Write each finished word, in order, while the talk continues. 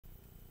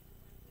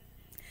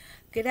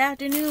Good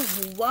afternoon,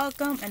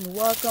 welcome and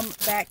welcome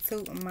back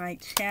to my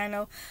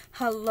channel.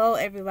 Hello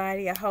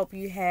everybody, I hope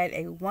you had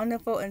a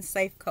wonderful and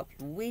safe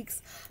couple of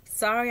weeks.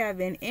 Sorry I've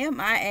been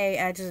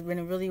MIA. I just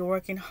been really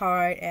working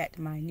hard at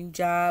my new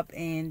job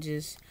and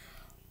just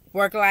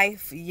work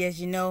life,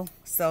 yes you know.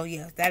 So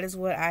yeah, that is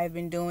what I've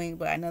been doing,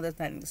 but I know that's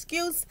not an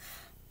excuse.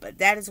 But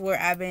that is where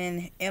I've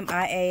been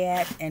MIA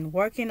at and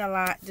working a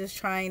lot, just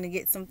trying to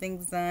get some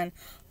things done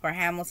for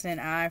Hamilton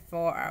and I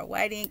for our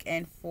wedding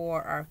and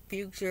for our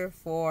future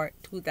for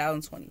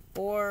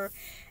 2024,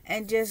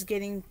 and just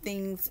getting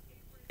things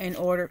in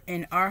order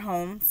in our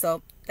home.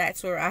 So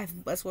that's what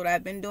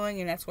I've been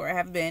doing, and that's where I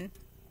have been.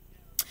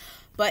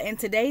 But in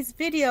today's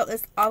video,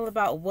 it's all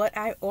about what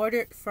I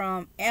ordered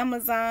from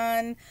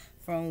Amazon,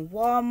 from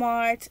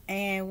Walmart,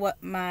 and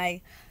what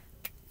my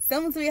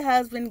soon-to-be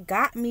husband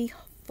got me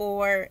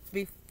for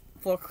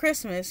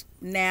Christmas.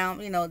 Now,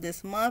 you know,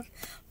 this month,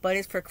 but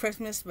it's for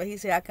Christmas, but he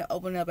said I can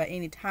open it up at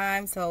any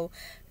time. So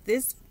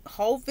this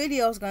whole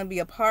video is going to be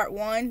a part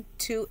 1,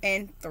 2,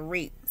 and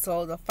 3.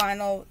 So the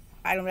final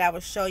item that I will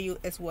show you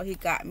is what he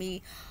got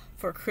me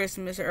for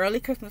Christmas, an early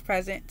Christmas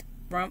present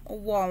from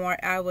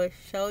Walmart. I will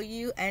show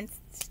you and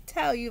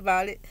tell you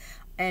about it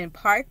in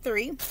part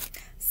 3.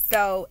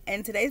 So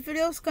in today's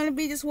video, it's going to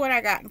be just what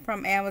I got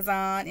from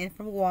Amazon and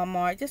from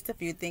Walmart, just a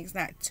few things,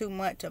 not too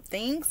much of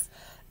things.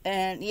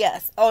 And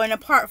yes, oh, and a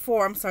part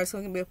 4, I'm sorry, it's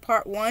going to be a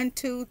part 1,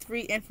 2,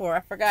 3, and 4.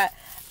 I forgot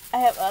I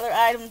have other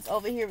items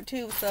over here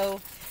too,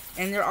 so,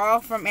 and they're all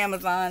from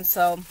Amazon.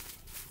 So I'm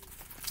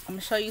going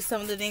to show you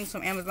some of the things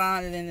from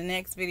Amazon, and in the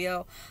next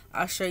video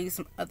I'll show you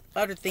some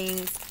other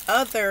things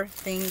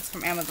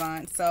from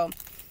Amazon. So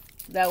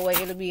that way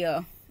it'll be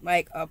a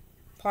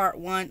part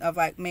 1 of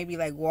maybe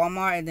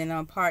Walmart, and then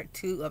on part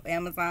 2 of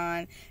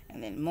Amazon,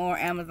 and then more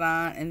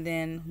Amazon, and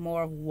then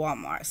more of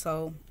Walmart.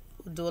 So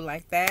we'll do it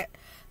like that.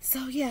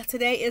 So yeah,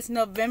 today is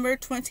November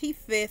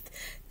 25th,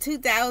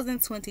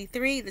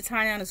 2023. The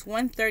time now is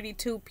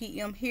 1:32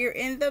 p.m. here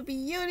in the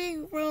beauty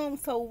room.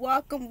 So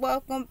welcome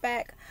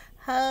back.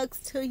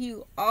 Hugs to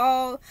you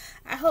all.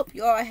 I hope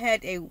you all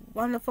had a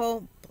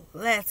wonderful,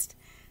 blessed,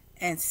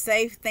 and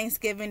safe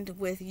Thanksgiving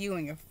with you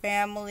and your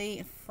family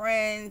and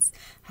friends.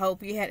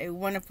 Hope you had a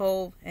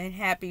wonderful and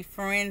happy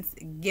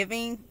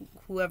Friendsgiving,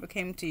 whoever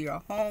came to your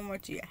home or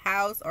to your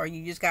house, or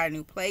you just got a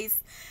new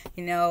place,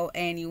 you know,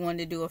 and you wanted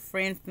to do a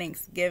friend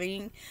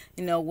Thanksgiving,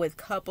 you know, with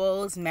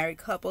couples, married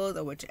couples,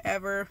 or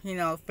whichever, you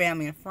know,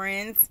 family and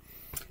friends.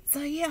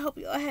 So yeah, I hope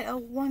you all had a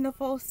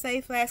wonderful,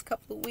 safe last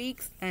couple of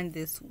weeks. And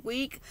this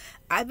week,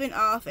 I've been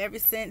off ever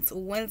since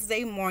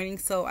Wednesday morning.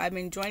 So I've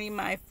been joining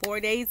my 4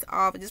 days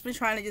off. I've just been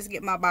trying to just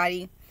get my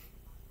body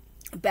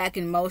back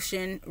in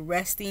motion,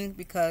 resting,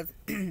 because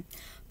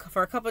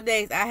for a couple of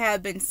days I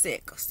have been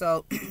sick.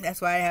 So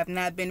that's why I have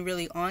not been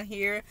really on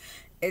here.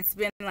 It's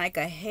been like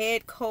a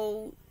head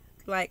cold,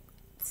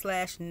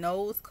 /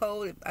 nose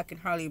cold. I can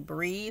hardly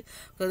breathe,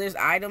 because there's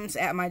items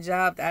at my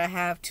job that I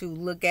have to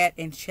look at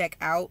and check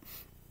out,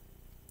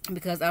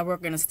 because I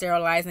work in a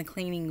sterilizing,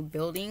 cleaning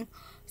building.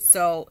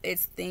 So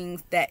it's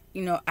things that,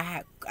 you know,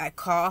 I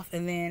cough,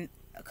 and then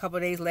a couple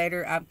of days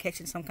later I'm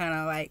catching some kind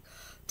of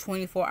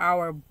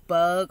 24-hour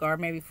bug, or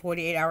maybe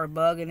 48-hour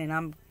bug, and then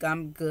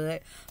I'm good.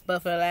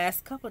 But for the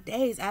last couple of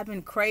days I've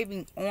been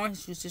craving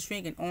orange juice, just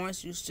drinking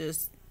orange juice,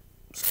 just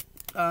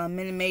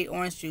Minute Maid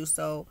orange juice.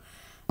 So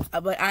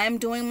but I am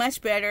doing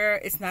much better.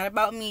 It's not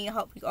about me. I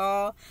hope you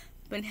all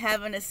been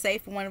having a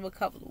safe and wonderful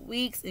couple of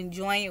weeks,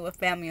 enjoying it with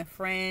family and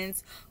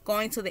friends,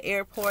 going to the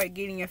airport,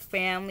 getting your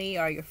family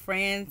or your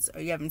friends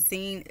or you haven't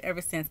seen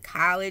ever since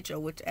college or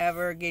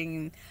whichever,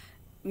 getting,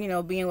 you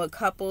know, being with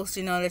couples,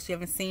 you know, that you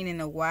haven't seen in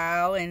a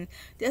while, and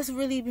just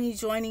really be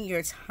enjoying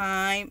your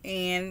time.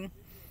 And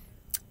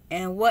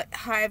what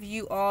have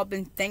you all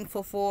been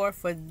thankful for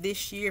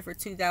this year, for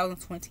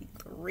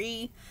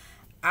 2023?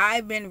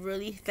 I've been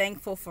really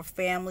thankful for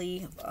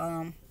family,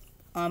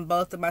 on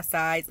both of my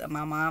sides, of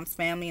my mom's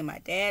family and my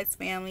dad's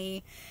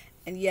family.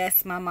 And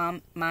yes, my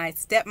mom, my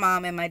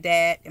stepmom, and my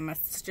dad and my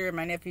sister and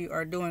my nephew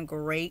are doing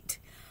great.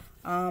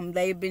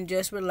 They've been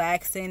just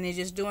relaxing and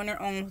just doing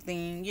their own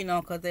thing, you know,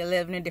 because they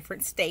live in a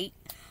different state.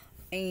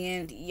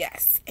 And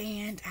yes,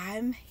 and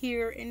I'm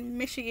here in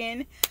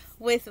Michigan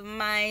with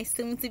my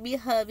soon-to-be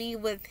hubby,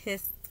 with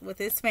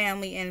his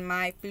family, and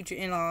my future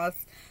in-laws.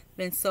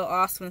 Been so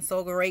awesome and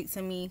so great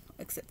to me,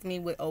 accepting me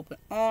with open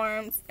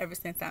arms ever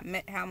since I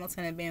met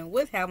Hamilton and been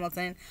with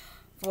Hamilton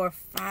for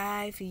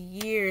 5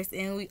 years.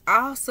 And we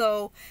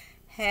also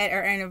had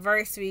our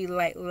anniversary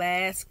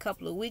last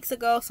couple of weeks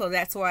ago, so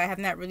that's why I have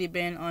not really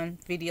been on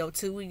video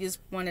too. We just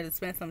wanted to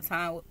spend some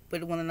time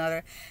with one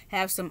another,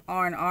 have some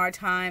R&R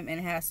time, and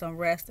have some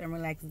rest and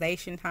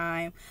relaxation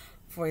time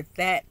for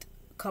that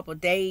couple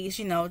days,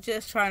 you know,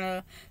 just trying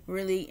to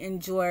really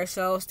enjoy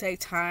ourselves, take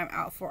time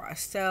out for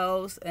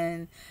ourselves,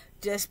 and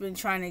just been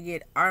trying to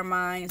get our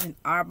minds and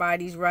our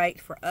bodies right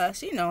for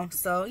us, you know.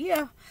 So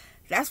yeah,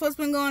 that's what's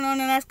been going on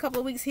the last couple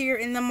of weeks here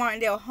in the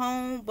Martindale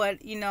home.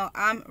 But you know,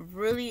 I'm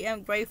really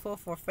am grateful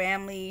for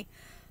family,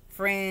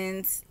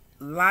 friends,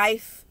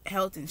 life,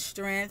 health, and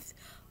strength.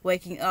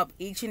 waking up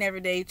each and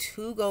every day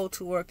to go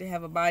to work, to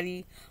have a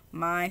body,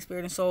 mind,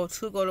 spirit, and soul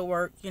to go to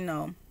work,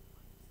 and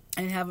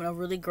having a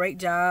really great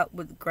job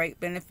with great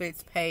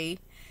benefits, pay,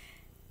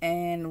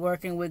 and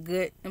working with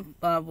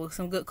with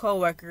some good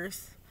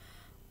coworkers.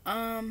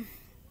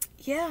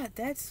 Yeah,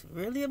 that's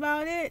really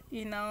about it,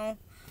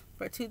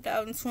 for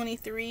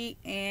 2023,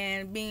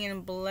 and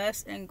being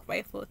blessed and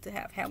grateful to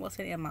have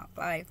Hamilton in my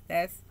life.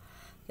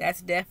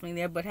 That's definitely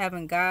there, but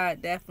having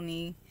God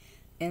definitely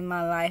in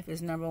my life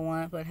is number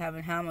one, but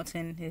having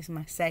Hamilton is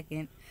my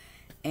second,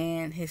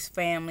 and his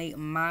family,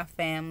 my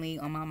family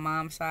on my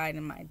mom's side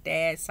and my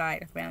dad's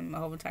side of family, my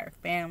whole entire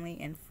family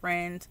and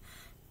friends,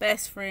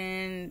 best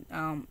friend,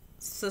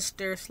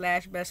 sister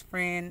slash best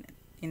friend,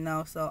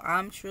 so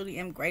I'm truly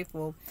am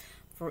grateful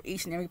for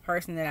each and every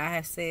person that I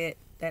have said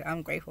that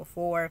I'm grateful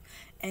for,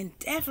 and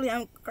definitely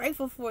I'm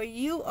grateful for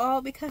you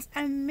all because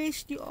I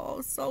missed you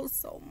all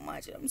so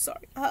much. I'm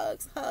sorry.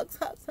 Hugs.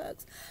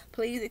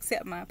 Please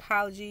accept my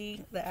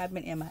apology that I've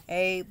been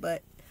MIA,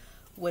 but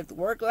with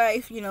work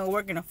life,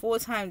 working a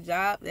full-time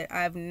job, that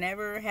I've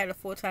never had a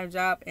full-time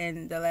job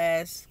in the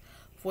last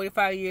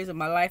 45 years of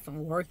my life of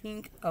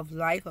working, of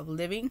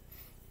living.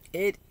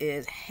 It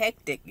is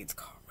hectic. It's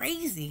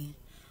crazy.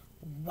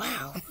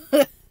 Wow.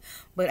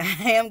 But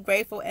I am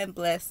grateful and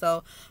blessed.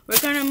 So we're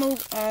going to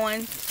move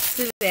on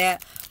to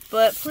that.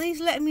 But please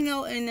let me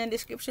know in the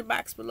description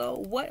box below,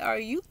 what are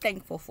you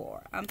thankful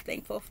for? I'm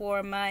thankful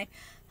for my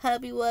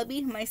hubby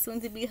wubby, my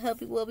soon to be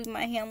hubby wubby,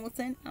 my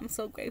Hamilton. I'm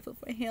so grateful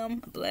for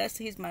him. Blessed.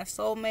 He's my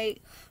soulmate,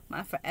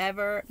 my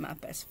forever, my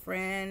best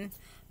friend,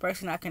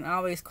 person I can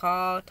always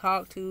call,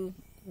 talk to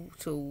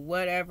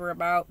whatever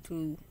about,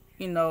 to,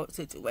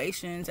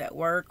 situations at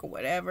work or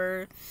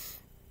whatever.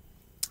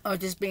 Or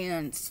just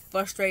being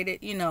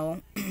frustrated,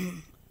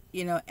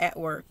 at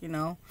work,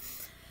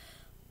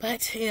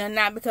 But,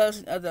 not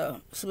because of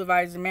the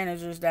supervisors and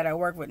managers that I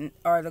work with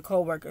or the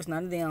co-workers,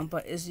 none of them,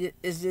 but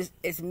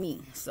it's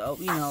me. So,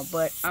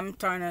 but I'm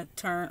trying to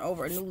turn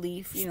over a new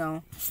leaf,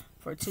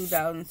 for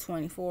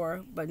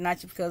 2024, but not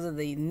just because of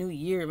the new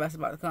year that's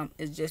about to come.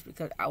 It's just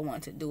because I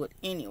want to do it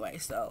anyway.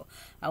 So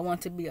I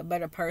want to be a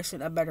better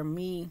person, a better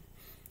me,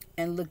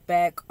 and look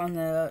back on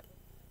the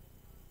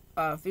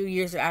few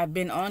years that I've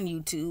been on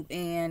YouTube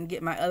and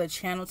get my other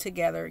channel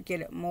together,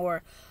 get it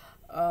more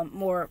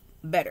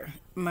better.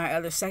 My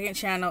other second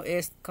channel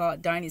is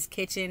called Donnie's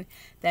Kitchen.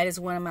 That is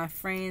one of my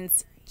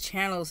friend's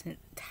channel's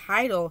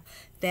title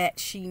that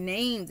she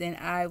named, and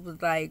I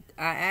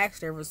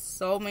asked her for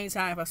so many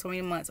times, for so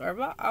many months, or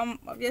about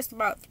just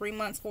about 3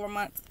 months, 4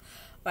 months.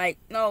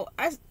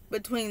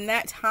 Between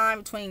that time,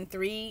 between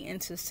 3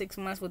 into 6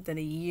 months within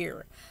a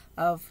year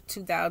of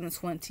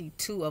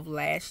 2022 of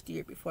last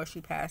year before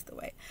she passed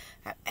away,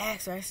 I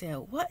asked her, I said,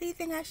 what do you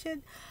think I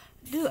should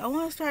do? I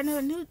want to start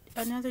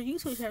another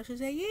YouTube channel. She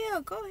said,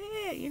 yeah, go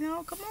ahead,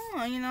 come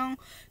on,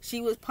 She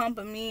was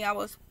pumping me. I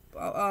was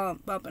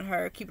bumping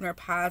her, keeping her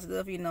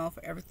positive,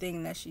 for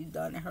everything that she's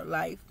done in her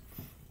life.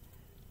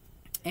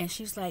 And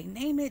she's like,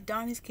 name it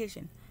Donnie's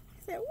Kitchen.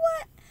 I said,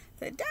 what?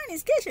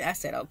 Donnie's Kitchen. I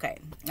said, okay.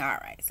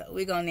 Alright, so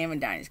we're going to name it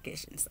Donnie's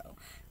Kitchen. So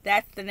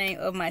that's the name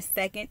of my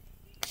second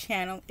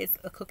channel. It's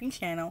a cooking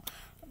channel,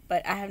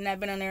 but I have not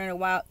been on there in a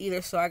while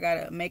either, so I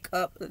got to make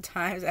up the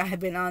times I have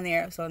been on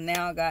there. So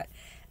now I got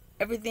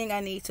everything I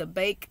need to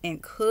bake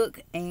and cook.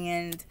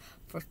 And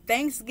for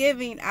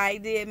Thanksgiving, I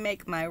did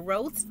make my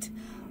roast.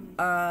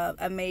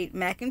 I made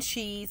mac and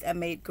cheese. I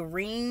made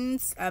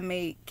greens. I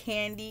made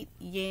candied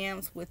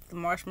yams with the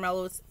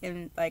marshmallows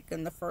in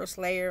the first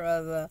layer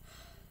of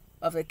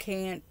the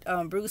canned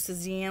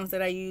Bruce's yams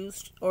that I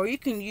used. Or you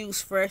can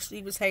use fresh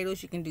sweet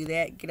potatoes. You can do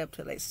that. Get up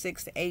to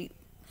 6 to 8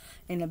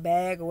 in a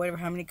bag or whatever,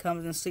 how many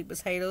comes in sweet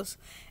potatoes.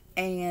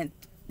 And,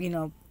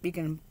 you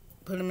can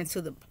put them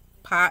into the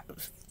pot,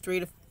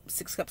 3 to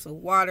 6 cups of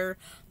water.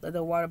 Let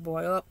the water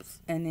boil up,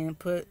 and then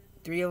put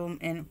 3 of them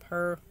in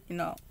per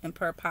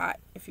pot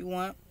if you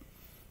want.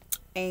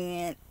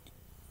 And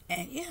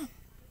yeah.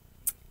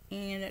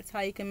 And that's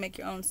how you can make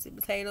your own sweet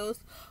potatoes,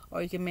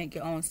 or you can make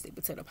your own sweet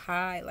potato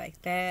pie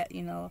like that,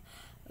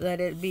 Let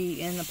it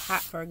be in the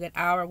pot for a good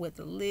hour with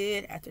the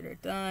lid. After they're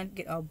done,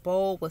 get a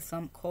bowl with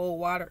some cold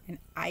water and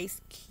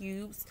ice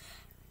cubes.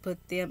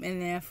 Put them in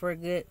there for a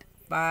good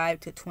 5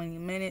 to 20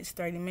 minutes,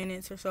 30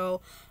 minutes or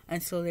so,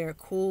 until they're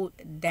cooled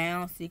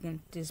down, so you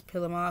can just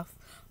peel them off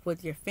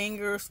with your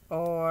fingers,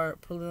 or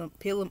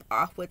peel them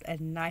off with a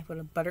knife, with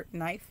a buttered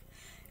knife.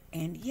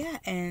 And yeah,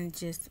 and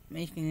just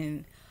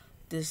making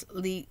this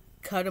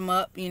cut them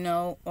up,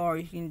 or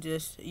you can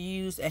just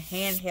use a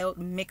handheld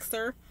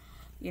mixer,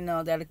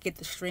 that'll get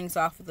the strings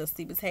off of the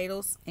sweet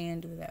potatoes,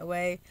 and do it that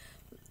way.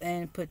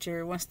 And put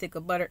your 1 stick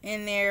of butter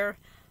in there.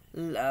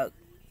 Let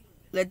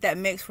that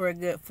mix for a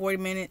good 40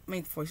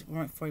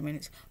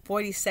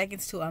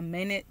 seconds to a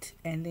minute.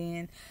 And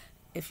then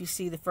if you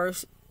see the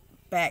first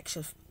batch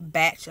of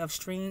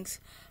strings,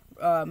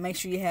 make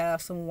sure you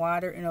have some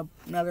water in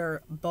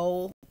another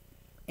bowl,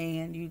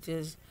 and you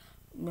just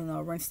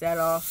rinse that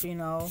off,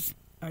 or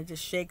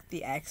just shake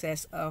the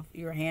excess of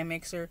your hand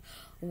mixer,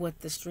 with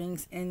the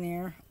strings in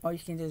there, or you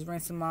can just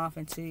rinse them off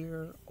into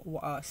your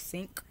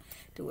sink.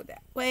 Do it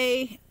that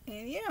way,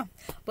 and yeah.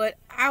 But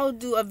I'll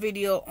do a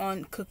video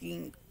on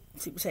cooking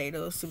sweet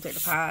potato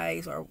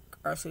pies, or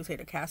sweet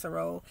potato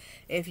casserole.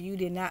 If you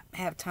did not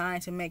have time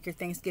to make your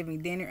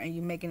Thanksgiving dinner and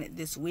you're making it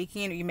this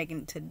weekend, or you're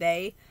making it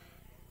today,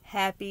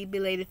 happy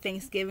belated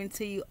Thanksgiving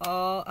to you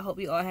all. I hope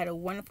you all had a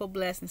wonderful,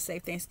 blessed, and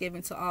safe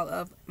Thanksgiving. To all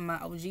of my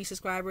OG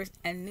subscribers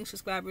and new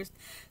subscribers,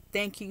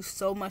 thank you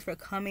so much for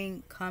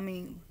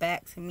coming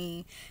back to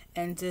me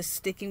and just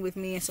sticking with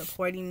me and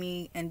supporting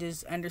me and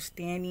just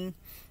understanding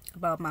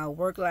about my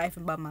work life,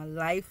 about my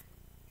life.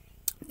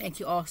 Thank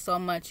you all so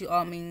much. You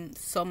all mean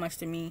so much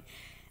to me.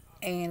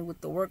 And with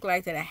the work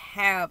life that I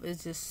have,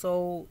 is just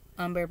so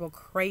unbearable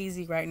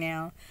crazy right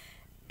now.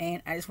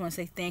 And I just want to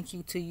say thank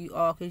you to you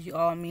all, because you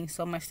all mean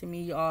so much to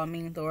me. You all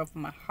mean the world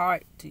from my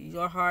heart to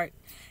your heart.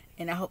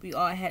 And I hope you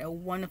all had a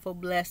wonderful,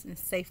 blessed, and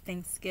safe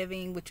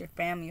Thanksgiving with your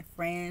family and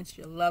friends,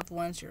 your loved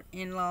ones, your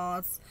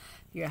in-laws,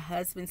 your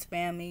husband's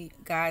family.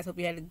 Guys, hope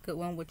you had a good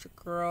one with your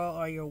girl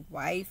or your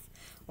wife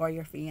or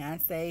your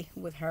fiance,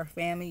 with her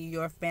family,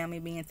 your family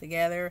being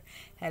together.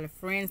 Had a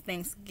friend's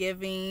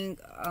Thanksgiving.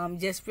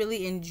 Just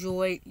really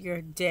enjoyed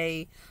your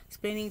day,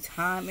 spending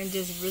time and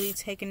just really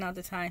taking out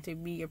the time to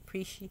be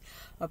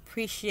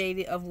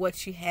appreciated of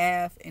what you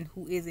have and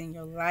who is in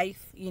your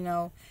life, you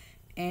know,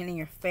 and in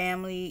your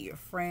family, your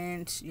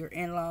friends, your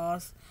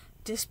in-laws.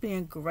 Just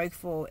being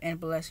grateful and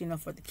blessed, you know,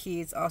 for the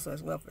kids also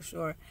as well, for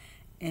sure.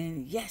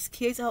 And yes,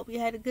 kids, I hope you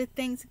had a good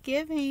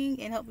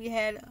Thanksgiving, and hope you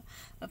had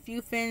a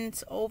few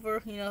friends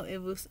over. You know,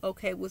 it was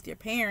okay with your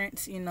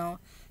parents, you know,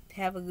 to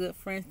have a good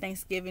friend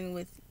Thanksgiving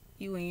with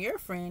you and your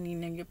friend, you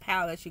know, your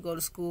pal that you go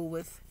to school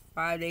with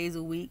 5 days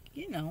a week,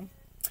 you know.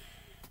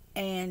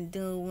 And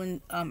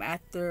doing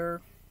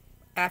after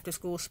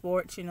school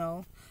sports, you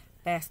know,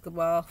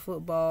 basketball,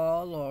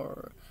 football,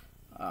 or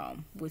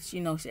which,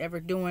 you know,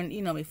 ever doing,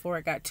 you know, before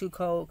it got too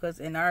cold, because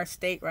in our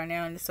state right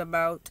now it's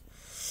about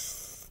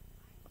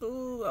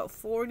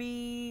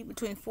 40,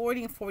 between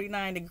 40 and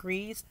 49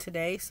 degrees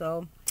today.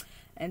 So,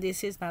 and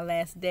this is my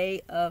last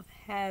day of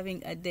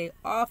having a day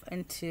off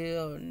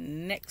until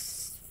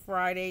next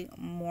Friday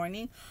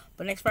morning.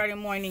 But next Friday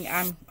morning,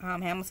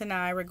 Hamilton and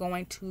I were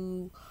going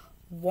to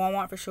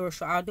Walmart for sure,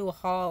 so I'll do a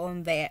haul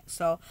on that.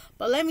 So,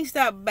 but let me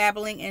stop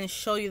babbling and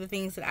show you the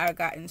things that I've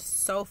gotten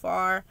so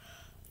far.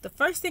 The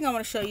first thing I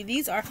want to show you,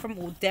 these are from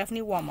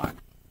definitely Walmart.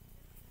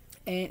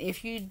 And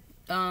if you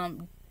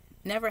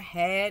never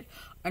had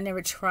or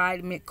never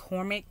tried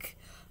McCormick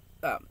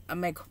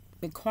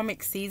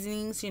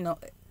seasonings, you know,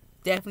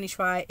 definitely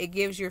try it. It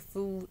gives your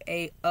food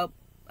a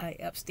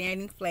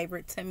upstanding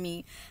flavor. To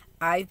me,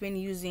 I've been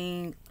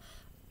using,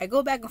 I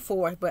go back and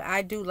forth, but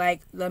I do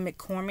like the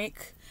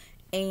McCormick,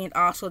 and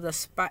also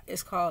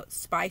it's called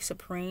Spice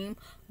Supreme.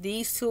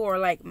 These two are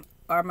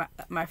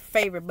my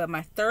favorite, but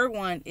my third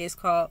one is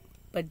called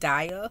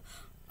Badaya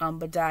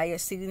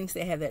seasonings.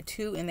 They have that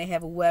too, and they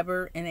have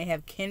Weber, and they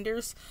have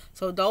Kinder's.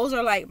 So those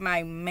are like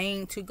my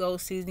main to-go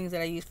seasonings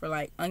that I use for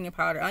like onion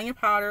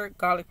powder,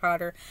 garlic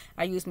powder.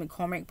 I use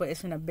McCormick, but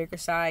it's in a bigger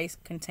size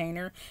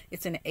container.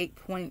 It's in an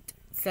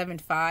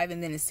 8.75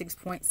 and then a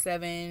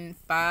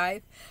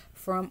 6.75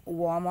 from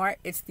Walmart.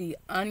 It's the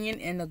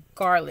onion and the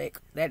garlic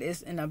that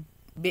is in a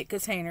big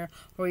container,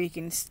 where you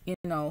can, you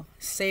know,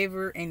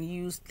 savor and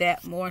use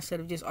that more instead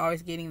of just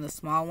always getting the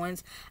small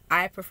ones.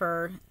 I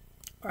prefer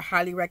or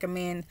highly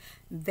recommend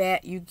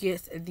that you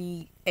get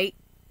the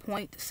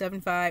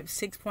 8.75,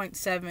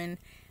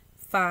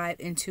 6.75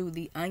 into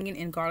the onion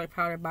and garlic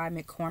powder by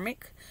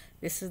McCormick.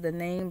 This is the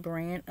name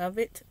brand of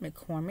it,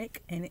 McCormick,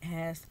 and it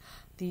has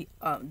the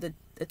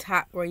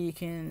top where you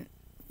can,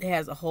 it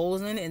has the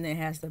holes in it, and then it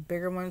has the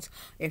bigger ones.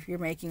 If you're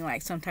making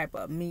like some type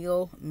of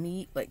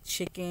meat like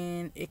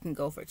chicken, it can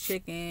go for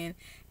chicken,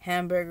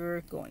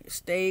 hamburger, go on your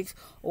steaks,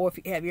 or if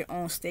you have your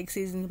own steak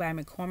seasoning by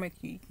McCormick,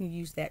 you can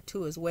use that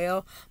too as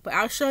well. But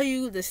I'll show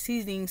you the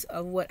seasonings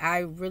of what I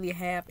really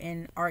have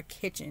in our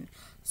kitchen.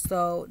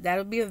 So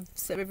that'll be a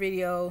separate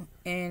video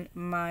in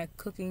my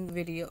cooking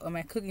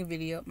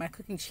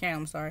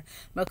channel. So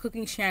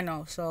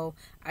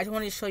I just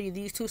wanted to show you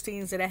these two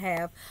things that I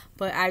have,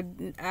 but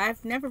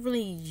I've never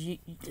really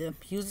used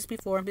this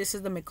before. This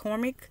is the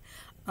McCormick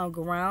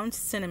ground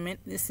cinnamon.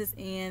 This is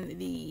in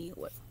the,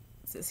 what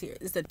is this here?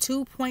 It's the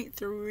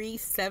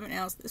 2.37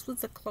 ounce. This was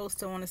the close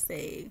to, I want to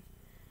say,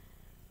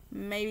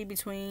 maybe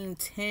between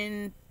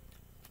 $10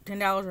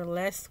 or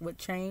less with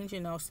change, you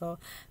know. So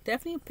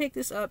definitely pick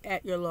this up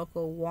at your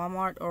local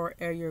Walmart or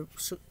your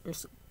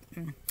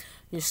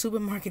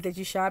supermarket that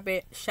you shop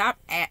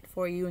at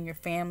for you and your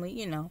family,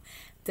 you know.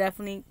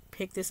 Definitely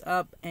pick this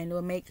up, and it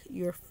will make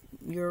your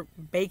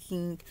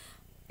baking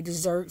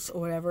desserts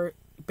or whatever,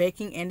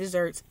 baking and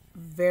desserts,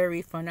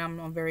 very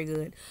phenomenal, very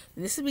good.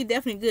 And this would be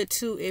definitely good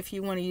too if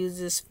you want to use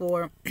this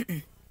for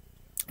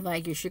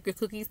like your sugar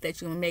cookies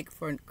that you make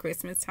for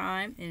Christmas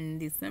time in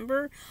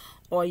December,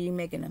 or you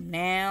making them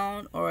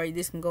now, or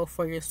this can go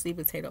for your sweet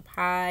potato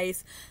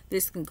pies.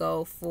 This can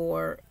go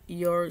for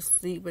your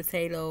sweet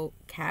potato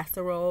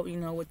casserole, you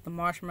know, with the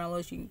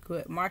marshmallows. You can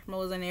put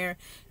marshmallows in there.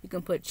 You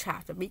can put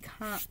chopped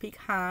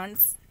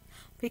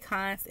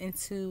pecans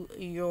into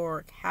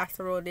your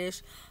casserole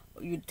dish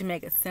to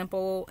make it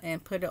simple,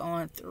 and put it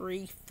on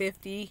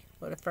 350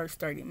 for the first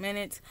 30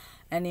 minutes,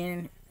 and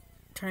then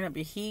turn up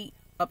your heat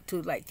up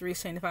to like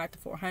 375 to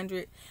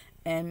 400,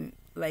 and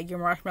like your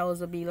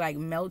marshmallows will be like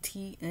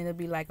melty, and it'll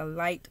be like a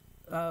light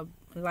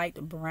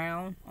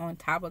brown on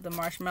top of the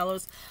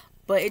marshmallows.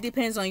 But it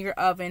depends on your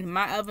oven.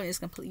 My oven is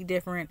completely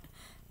different.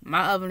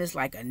 My oven is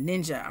like a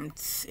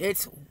ninja.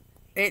 It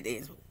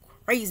is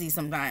crazy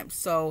sometimes.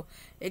 So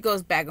it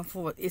goes back and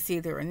forth. It's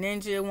either a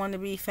ninja want to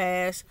be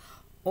fast,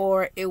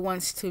 or it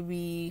wants to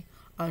be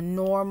a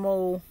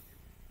normal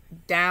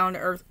down to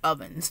earth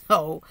oven.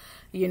 So,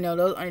 you know,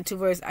 those are the two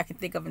words I can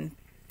think of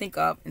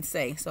and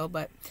say. So,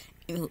 but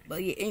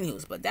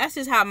that's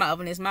just how my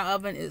oven is. My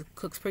oven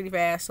cooks pretty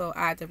fast, so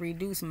I have to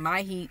reduce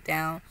my heat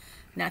down,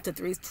 not to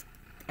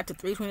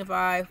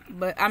 325,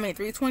 but I mean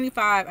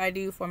 325 I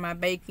do for my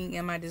baking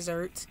and my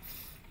desserts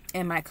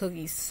and my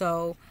cookies.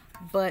 So,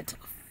 but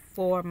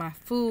for my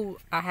food,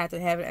 I have to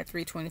have it at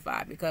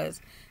 325 because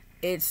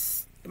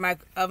my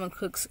oven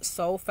cooks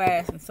so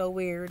fast and so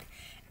weird.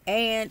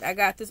 And I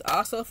got this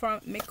also from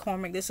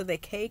McCormick. This is a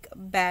cake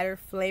batter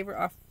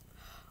flavor,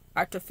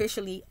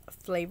 artificially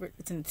flavored.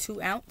 It's in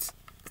 2 ounce.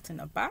 It's in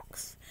a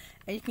box,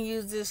 and you can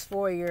use this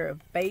for your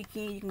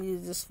baking. You can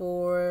use this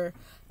for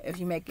if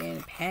you're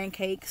making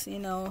pancakes, you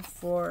know,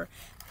 for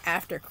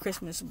after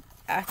Christmas,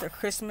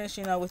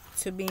 you know,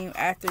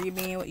 after you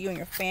being with you and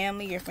your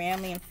family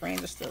and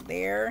friends are still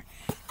there.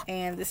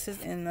 And this is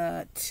in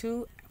the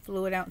 2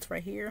 fluid ounce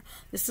right here.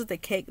 This is the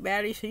cake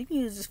batter, so you can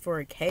use this for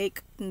a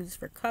cake. You can use this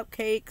for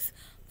cupcakes,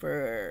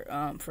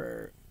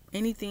 for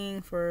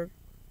anything.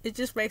 It's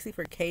just basically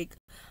for cake,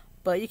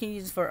 but you can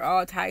use it for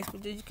all types.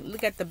 But you can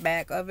look at the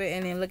back of it,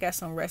 and then look at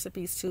some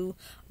recipes too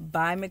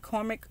by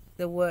McCormick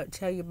that will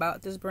tell you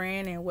about this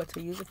brand and what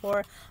to use it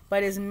for.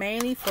 But it's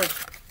mainly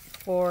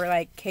for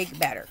like cake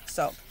batter.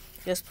 So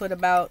just put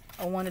about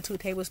 1 to 2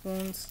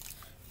 tablespoons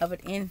of it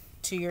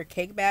into your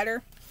cake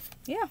batter.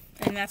 Yeah,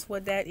 and that's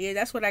what that is.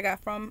 That's what I got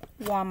from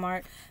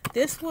Walmart.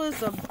 This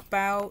was I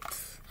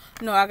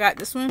got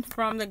this one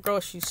from the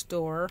grocery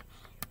store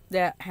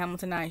that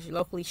Hamilton I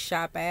locally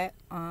shop at.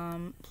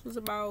 This was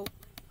about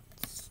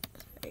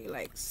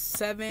like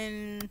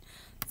 $7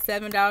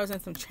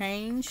 and some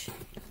change,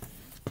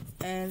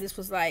 and this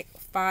was like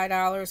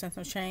 $5 and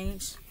some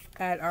change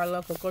at our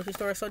local grocery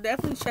store. So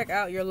definitely check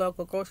out your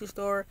local grocery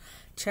store.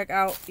 Check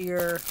out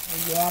your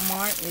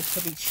Walmart. It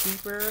should be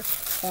cheaper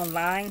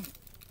online.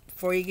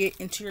 Before you get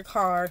into your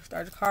car,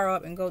 start your car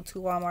up and go to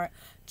Walmart.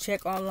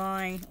 Check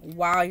online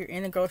while you're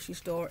in the grocery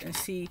store and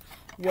see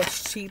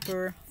what's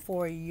cheaper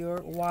for your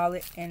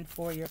wallet and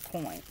for your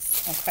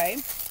coins. Okay,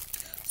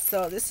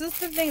 so this is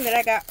the thing that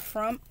I got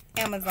from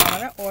Amazon.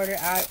 I ordered.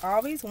 I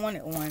always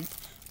wanted one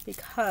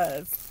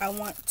because I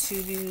want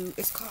to do,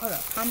 it's called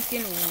a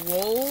pumpkin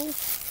roll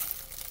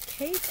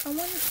cake, I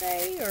want to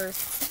say, or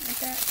something like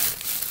that.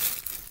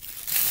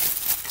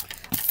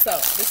 So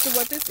this is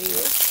what this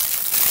is.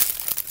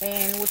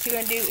 And what you're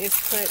going to do is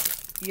put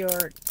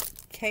your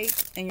cake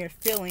and your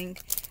filling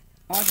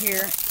on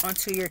here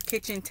onto your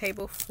kitchen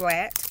table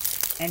flat.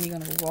 And you're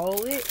going to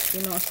roll it,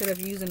 you know, instead of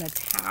using a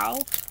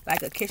towel,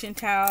 like a kitchen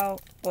towel.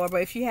 But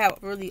if you have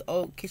really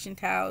old kitchen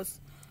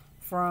towels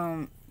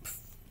from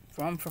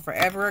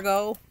forever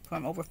ago,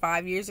 from over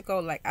 5 years ago,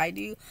 like I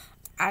do,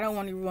 I don't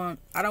want to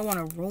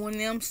ruin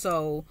them.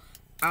 So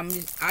I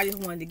just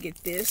wanted to get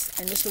this.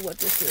 And this is what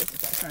this is.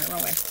 If I turn it the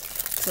wrong way.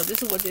 So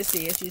this is what this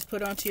is. You just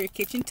put it onto your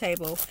kitchen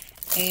table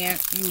and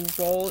you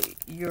roll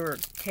your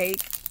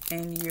cake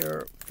and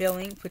your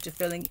filling. Put your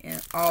filling in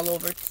all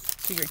over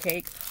to your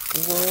cake.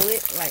 Roll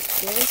it like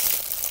this.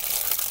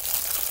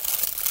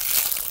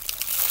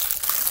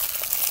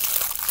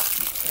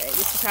 Okay,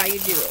 this is how you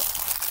do it.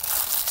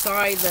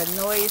 Sorry, the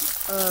noise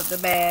of the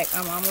bag.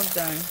 I'm almost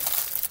done.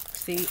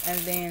 See, and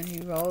then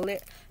you roll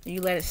it. And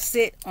you let it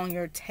sit on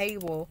your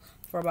table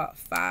for about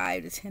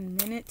 5 to 10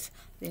 minutes.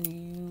 Then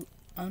you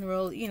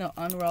unroll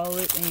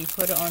it, and you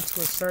put it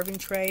onto a serving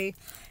tray,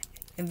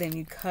 and then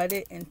you cut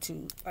it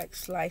into like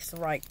sliced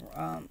like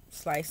round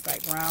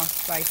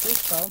slices.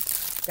 So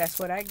that's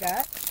what I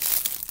got.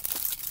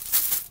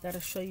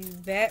 That'll show you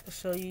that. I'll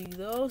show you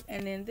those.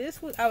 And then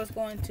this was I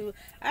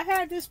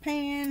had this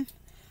pan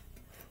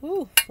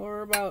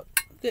for about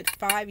a good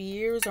 5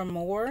 years or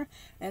more,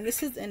 and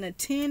this is in a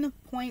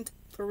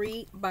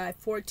 10.3 by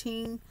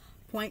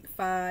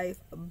 14.5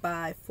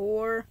 by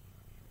 4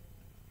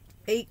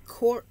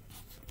 8-quart.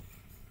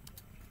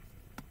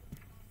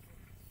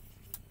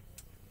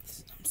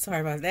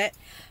 Sorry about that.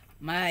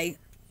 My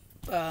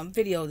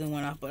video then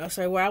went off, but I'm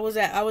sorry where I was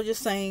at. I was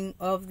just saying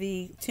of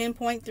the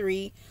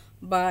 10.3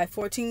 by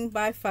 14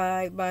 by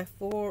 5 by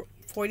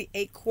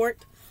 48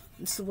 quart.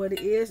 This is what it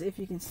is. If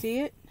you can see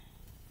it,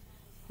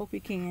 hope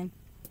you can.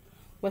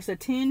 was a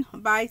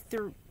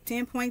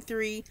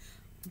 10.3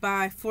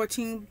 by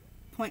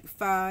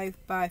 14.5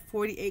 by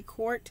 48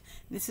 quart.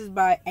 This is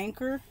by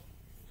Anchor.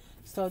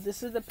 So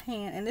this is the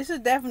pan, and this is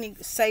definitely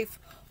safe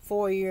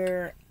for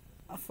your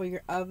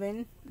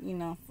oven, you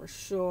know, for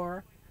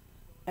sure.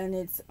 And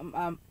it's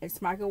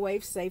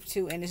microwave safe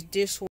too, and it's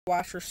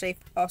dishwasher safe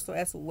also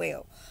as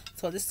well.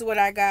 So this is what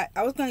I got.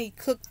 I was gonna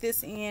cook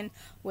this in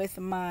with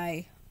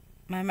my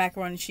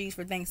macaroni and cheese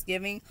for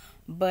Thanksgiving,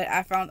 but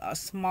I found a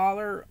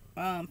smaller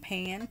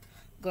pan,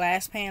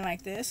 glass pan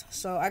like this.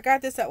 So I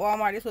got this at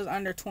Walmart. This was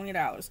under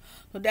 $20.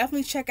 So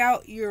definitely check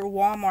out your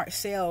Walmart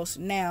sales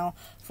now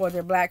for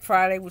their Black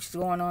Friday, which is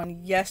going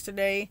on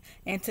yesterday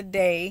and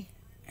today.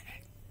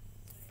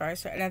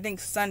 And I think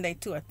Sunday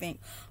too, I think.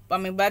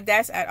 But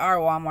that's at our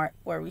Walmart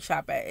where we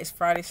shop at. It's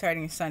Friday,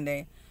 Saturday, and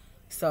Sunday.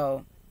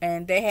 So,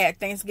 and they had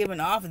Thanksgiving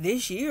off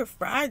this year,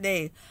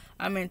 Friday.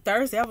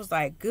 Thursday. I was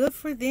like, good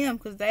for them,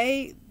 because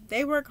they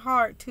work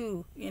hard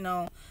too, you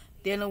know,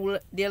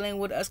 dealing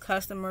with us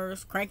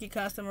customers, cranky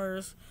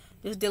customers,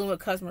 just dealing with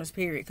customers,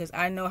 period, because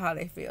I know how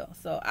they feel.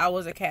 So I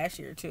was a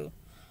cashier too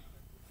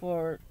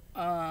for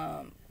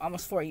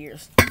almost 4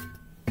 years.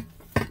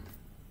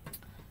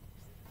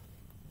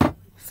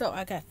 So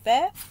I got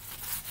that,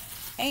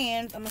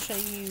 and I'm gonna show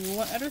you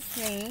one other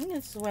thing.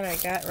 This is what I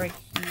got right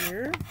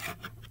here.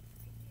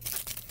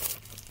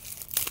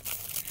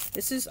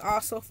 This is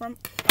also from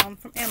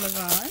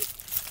Amazon,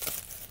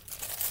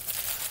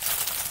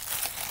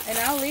 and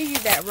I'll leave you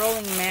that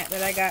rolling mat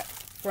that I got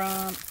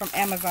from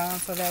Amazon,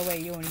 so that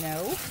way you'll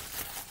know.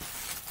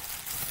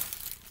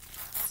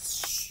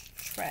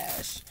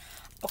 Trash.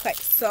 Okay,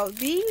 so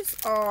these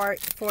are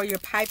for your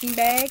piping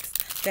bags.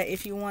 That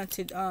if you want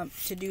to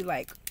do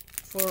like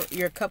for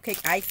your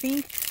cupcake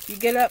icing, you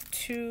get up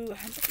to,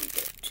 how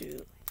much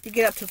you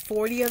get up to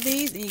 40 of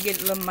these, and you get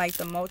them like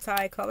the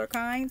multi-color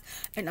kind.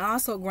 And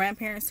also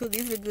grandparents too,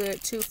 these are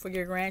good too for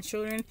your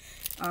grandchildren,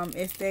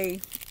 if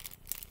they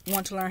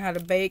want to learn how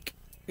to bake,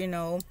 you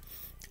know,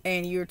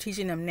 and you're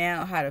teaching them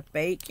now how to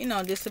bake, you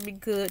know, this would be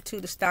good too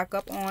to stock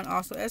up on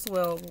also as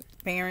well,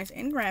 parents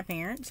and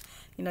grandparents.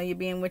 You know, you're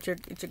being with your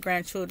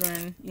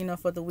grandchildren, you know,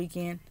 for the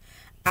weekend.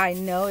 I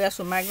know that's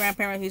what my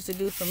grandparents used to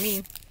do for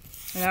me.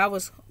 And I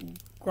was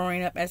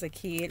growing up as a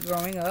kid,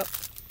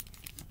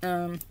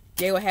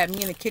 they would have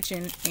me in the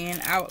kitchen,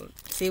 and I would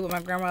see what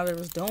my grandmother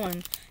was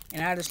doing,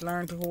 and I just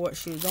learned what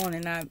she was doing,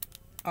 and I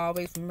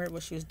always remembered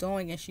what she was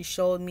doing, and she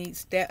showed me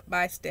step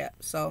by step.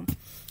 So,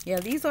 yeah,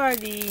 these are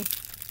the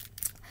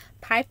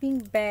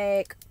piping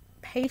bag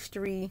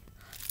pastry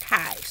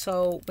ties.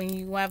 So when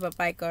you have a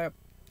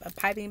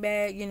piping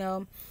bag, you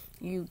know,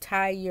 you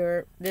tie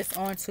this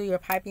onto your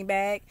piping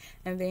bag,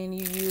 and then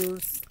you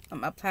use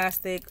a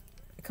plastic.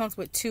 It comes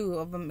with two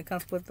of them. It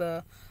comes with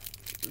the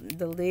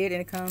lid, and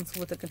it comes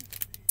with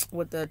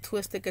the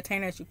twisted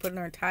container that you put in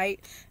there tight.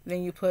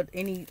 Then you put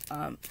any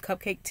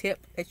cupcake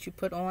tip that you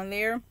put on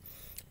there,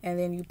 and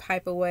then you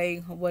pipe away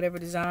whatever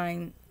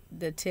design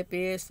the tip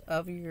is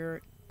of your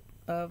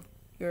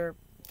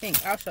thing.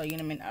 I'll show you in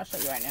a minute. I'll show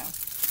you right now.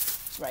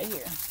 It's right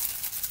here.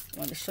 I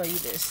wanted to show you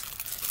this.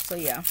 So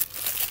yeah,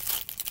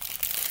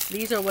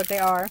 these are what they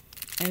are,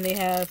 and they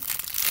have,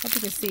 as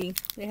you can see,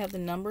 they have the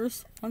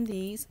numbers on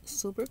these.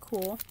 Super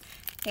cool.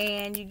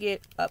 And you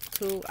get up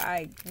to,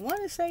 I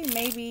want to say,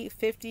 maybe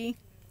 50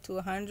 to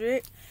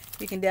 100.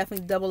 You can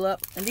definitely double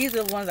up. And these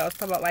are the ones I was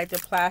talking about, like the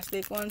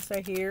plastic ones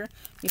right here.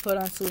 You put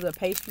onto the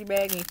pastry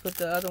bag, and you put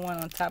the other one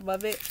on top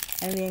of it.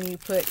 And then you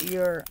put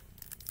your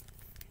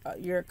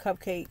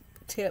cupcake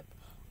tip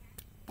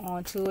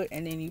onto it,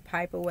 and then you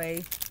pipe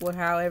away with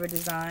however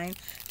design.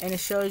 And it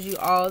shows you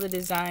all the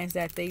designs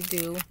that they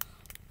do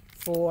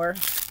for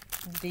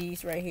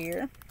these right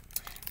here.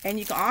 And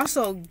you can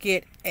also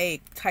get a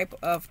type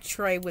of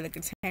tray with a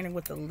container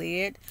with a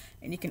lid,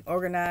 and you can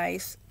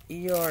organize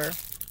your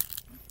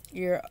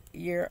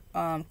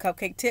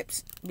cupcake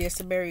tips. That's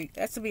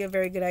to be a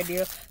very good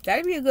idea.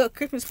 That'd be a good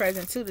Christmas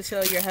present too, to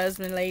show your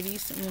husband,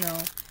 ladies, you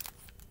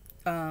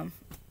know,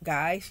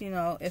 guys, you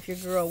know, if your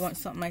girl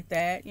wants something like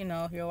that, you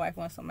know, if your wife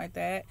wants something like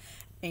that,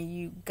 and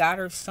you got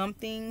her some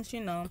things, you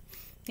know.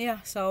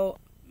 Yeah, so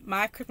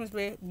my Christmas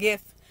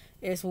gift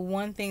is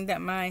one thing that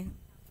my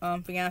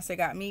fiance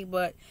got me,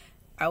 but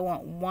I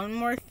want one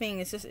more thing.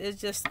 It's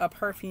just a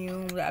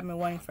perfume that I've been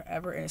wanting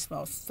forever, and it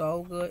smells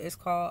so good. It's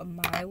called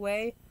My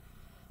Way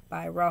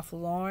by Ralph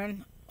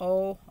Lauren.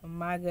 Oh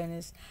my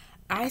goodness,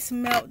 I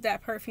smelled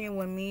that perfume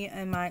when me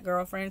and my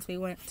girlfriends, we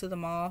went to the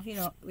mall. You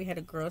know, we had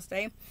a girls'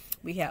 day.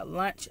 We had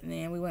lunch, and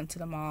then we went to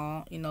the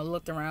mall, you know,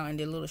 looked around and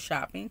did a little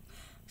shopping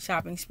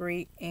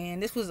spree.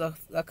 And this was a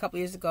couple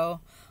years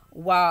ago,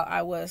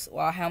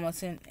 while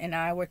Hamilton and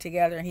I were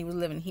together, and he was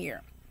living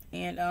here.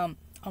 And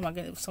oh my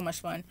goodness, it was so much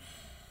fun.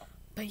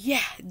 But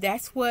yeah,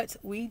 that's what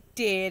we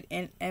did,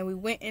 and we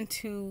went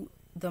into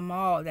the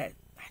mall. That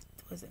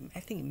was, I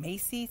think,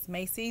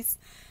 Macy's.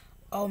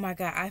 Oh my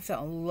god, I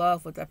fell in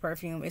love with that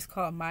perfume. It's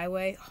called My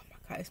Way. Oh my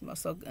god, it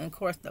smells so good. And of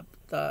course, the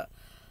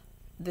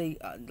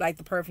like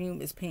the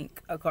perfume is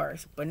pink, of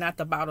course, but not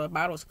the bottle. The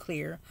bottle's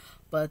clear,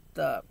 but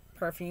the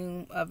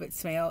perfume of its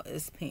smell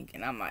is pink.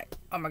 And I'm like,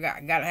 oh my God,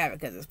 I gotta have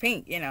it because it's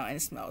pink, you know, and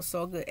it smells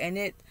so good. And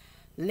it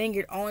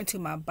lingered onto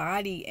my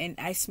body, and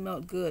I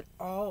smelled good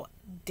all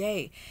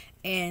day.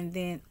 And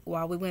then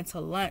while we went to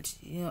lunch,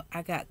 you know,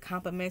 I got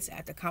compliments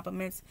after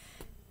compliments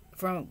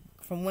from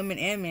women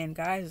and men.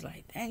 Guys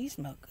like, dang, you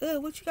smell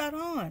good. What you got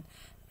on?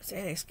 I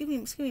said, hey,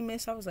 excuse me,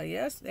 miss. I was like,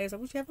 yes. They said,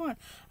 what you have on?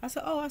 I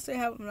said, oh, I said,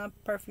 have a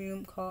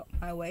perfume called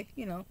My Way.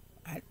 You know,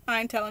 I didn't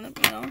mind telling them,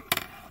 you know.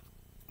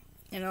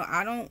 You know,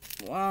 I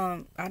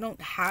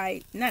don't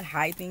hide, not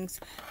hide things.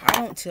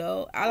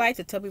 I like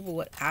to tell people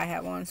what I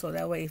have on, so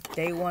that way if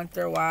they want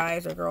their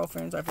wives or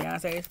girlfriends or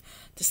fiancés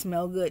to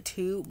smell good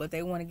too, but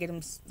they want to get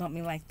them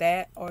something like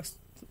that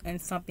and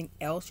something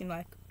else, you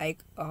know, like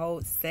a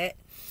whole set.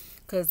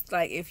 Because,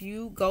 like, if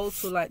you go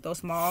to, like,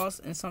 those malls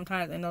and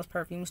sometimes in those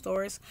perfume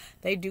stores,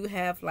 they do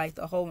have, like,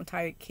 the whole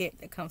entire kit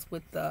that comes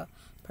with the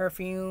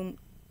perfume,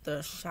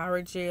 the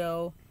shower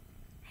gel,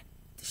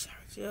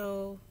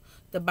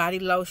 the body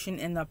lotion,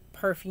 and the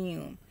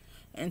perfume.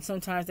 And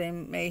sometimes they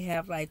may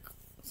have, like,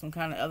 some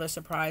kind of other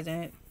surprise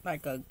in it,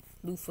 like a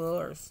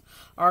loofah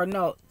or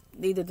no,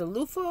 either the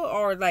loofah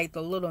or, like,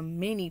 the little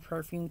mini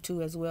perfume,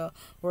 too, as well,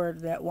 where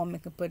that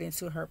woman can put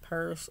into her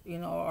purse, you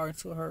know, or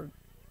into her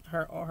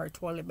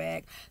toilet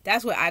bag.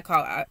 That's what I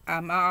call it. I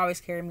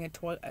always carry me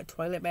a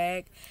toilet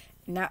bag,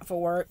 not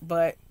for work,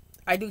 but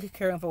I do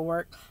carry them for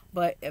work.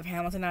 But if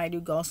Hamilton and I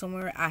do go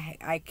somewhere,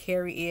 I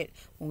carry it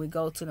when we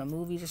go to the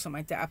movies or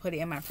something like that. I put it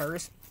in my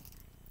purse,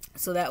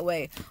 so that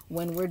way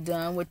when we're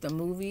done with the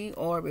movie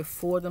or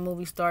before the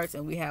movie starts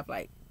and we have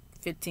like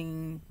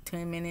 10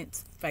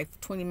 minutes, like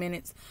 20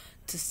 minutes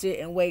to sit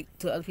and wait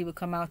till other people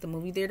come out the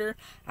movie theater,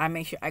 I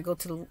make sure I go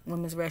to the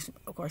women's restroom,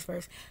 of course,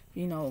 first,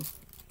 you know,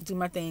 do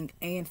my thing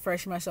and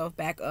freshen myself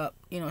back up,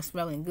 you know,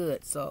 smelling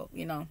good. So,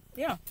 you know,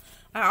 yeah,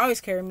 I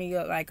always carry me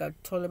like a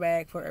toilet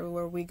bag for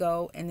everywhere we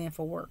go, and then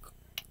for work.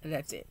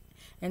 That's it.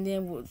 And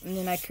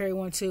then I carry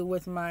one too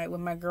with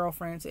my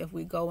girlfriends if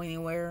we go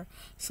anywhere,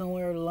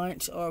 somewhere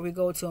lunch, or we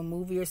go to a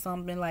movie or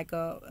something like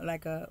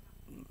a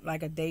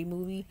day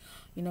movie,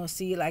 you know,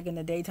 see it like in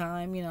the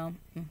daytime, you know.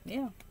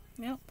 Yeah.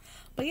 Yep.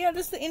 But yeah,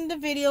 this is the end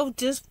of the video.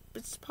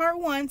 It's part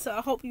 1, so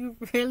I hope you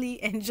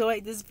really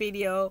enjoyed this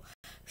video.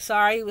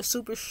 Sorry it was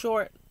super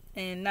short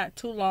and not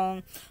too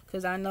long,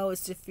 because I know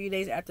it's just a few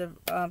days after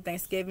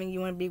Thanksgiving. You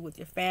want to be with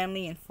your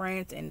family and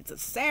friends, and it's a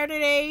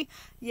Saturday.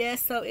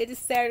 Yes, so it is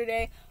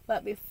Saturday.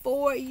 But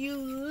before you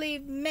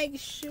leave, make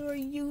sure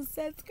you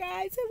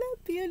subscribe to the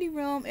beauty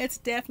room. It's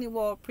definitely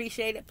well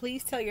appreciated.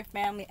 Please tell your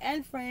family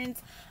and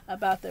friends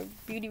about the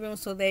beauty room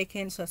so they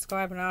can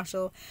subscribe, and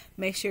also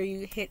make sure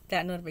you hit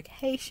that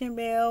notification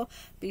bell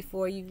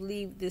before you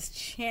leave this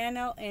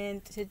channel.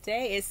 And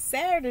today is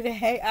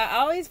Saturday. I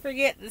always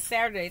forget the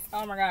Saturdays.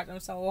 Oh my gosh, I'm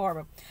so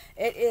horrible.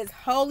 It is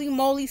Holy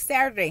Moly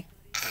Saturday.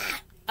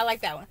 I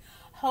like that one.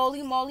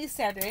 Holy Moly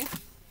Saturday.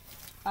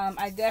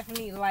 I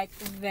definitely like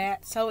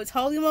that. So it's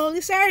Holy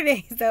Moly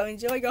Saturday. So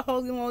enjoy your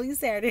Holy Moly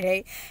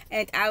Saturday.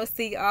 And I will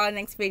see you all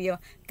next video.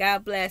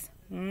 God bless.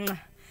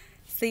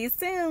 See you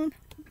soon.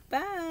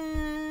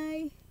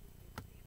 Bye.